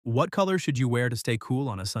What color should you wear to stay cool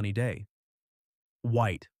on a sunny day?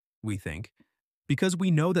 White, we think, because we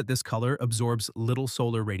know that this color absorbs little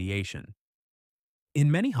solar radiation. In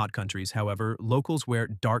many hot countries, however, locals wear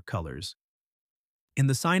dark colors. In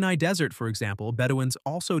the Sinai desert, for example, Bedouins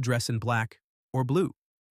also dress in black or blue.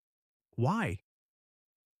 Why?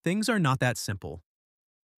 Things are not that simple.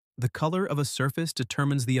 The color of a surface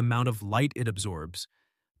determines the amount of light it absorbs.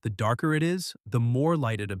 The darker it is, the more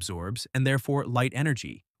light it absorbs, and therefore light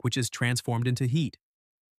energy, which is transformed into heat.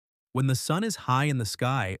 When the sun is high in the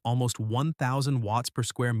sky, almost 1,000 watts per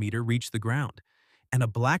square meter reach the ground, and a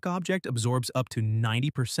black object absorbs up to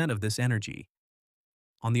 90% of this energy.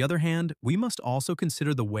 On the other hand, we must also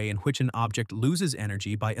consider the way in which an object loses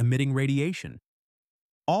energy by emitting radiation.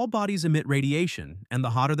 All bodies emit radiation, and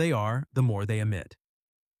the hotter they are, the more they emit.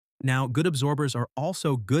 Now, good absorbers are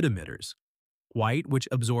also good emitters. White, which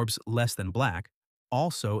absorbs less than black,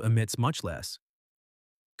 also emits much less.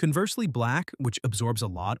 Conversely, black, which absorbs a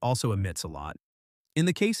lot, also emits a lot. In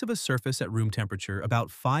the case of a surface at room temperature, about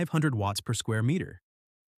 500 watts per square meter.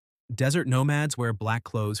 Desert nomads wear black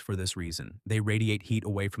clothes for this reason. They radiate heat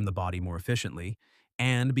away from the body more efficiently,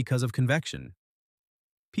 and because of convection.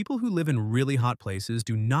 People who live in really hot places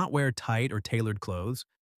do not wear tight or tailored clothes,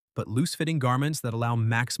 but loose-fitting garments that allow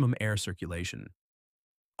maximum air circulation.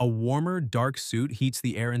 A warmer, dark suit heats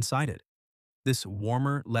the air inside it. This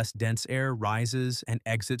warmer, less dense air rises and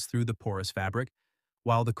exits through the porous fabric,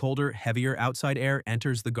 while the colder, heavier outside air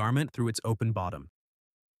enters the garment through its open bottom.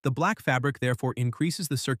 The black fabric therefore increases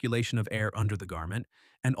the circulation of air under the garment,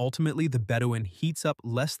 and ultimately the Bedouin heats up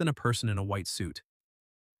less than a person in a white suit.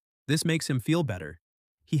 This makes him feel better.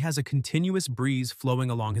 He has a continuous breeze flowing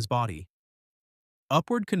along his body.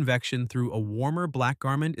 Upward convection through a warmer black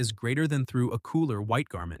garment is greater than through a cooler white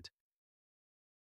garment.